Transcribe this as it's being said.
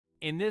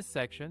In this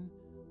section,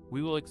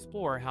 we will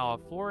explore how a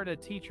Florida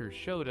teacher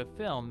showed a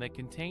film that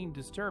contained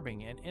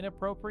disturbing and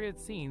inappropriate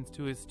scenes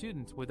to his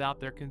students without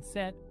their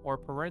consent or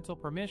parental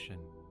permission.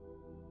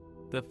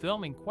 The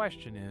film in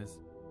question is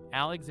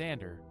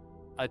Alexander,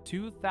 a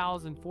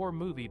 2004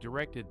 movie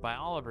directed by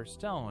Oliver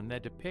Stone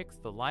that depicts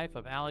the life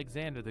of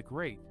Alexander the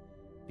Great,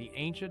 the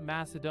ancient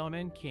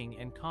Macedonian king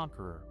and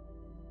conqueror.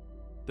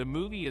 The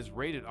movie is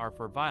rated R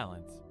for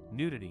violence,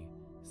 nudity,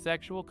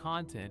 sexual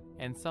content,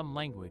 and some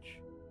language.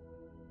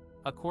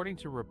 According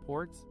to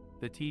reports,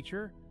 the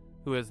teacher,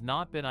 who has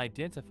not been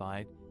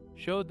identified,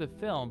 showed the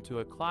film to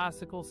a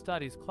classical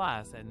studies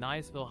class at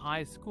Niceville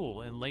High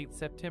School in late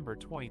September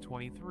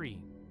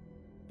 2023.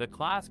 The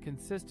class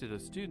consisted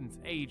of students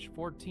aged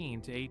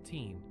 14 to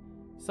 18,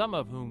 some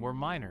of whom were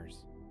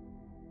minors.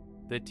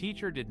 The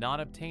teacher did not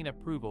obtain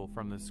approval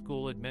from the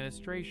school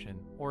administration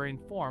or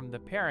inform the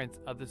parents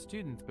of the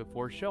students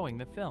before showing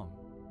the film.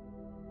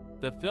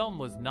 The film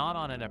was not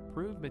on an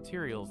approved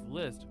materials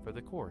list for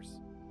the course.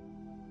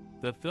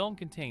 The film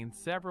contains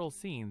several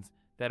scenes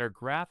that are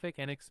graphic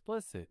and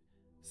explicit,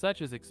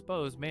 such as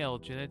exposed male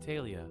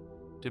genitalia,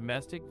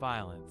 domestic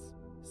violence,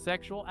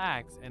 sexual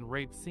acts, and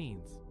rape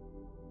scenes.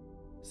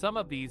 Some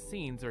of these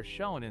scenes are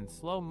shown in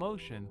slow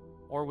motion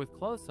or with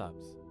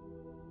close-ups.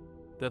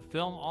 The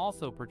film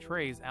also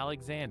portrays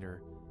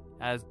Alexander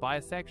as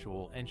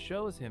bisexual and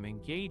shows him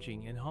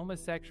engaging in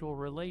homosexual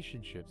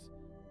relationships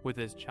with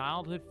his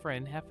childhood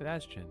friend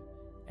Hephaestion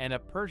and a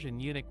Persian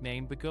eunuch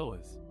named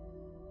Bagoas.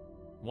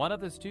 One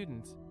of the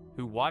students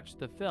who watched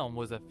the film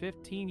was a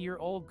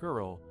 15-year-old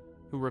girl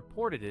who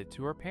reported it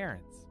to her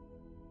parents.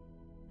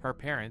 Her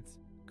parents,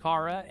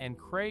 Cara and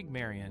Craig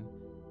Marion,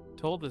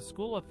 told the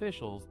school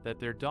officials that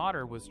their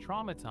daughter was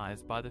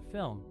traumatized by the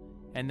film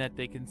and that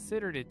they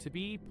considered it to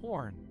be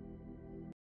porn.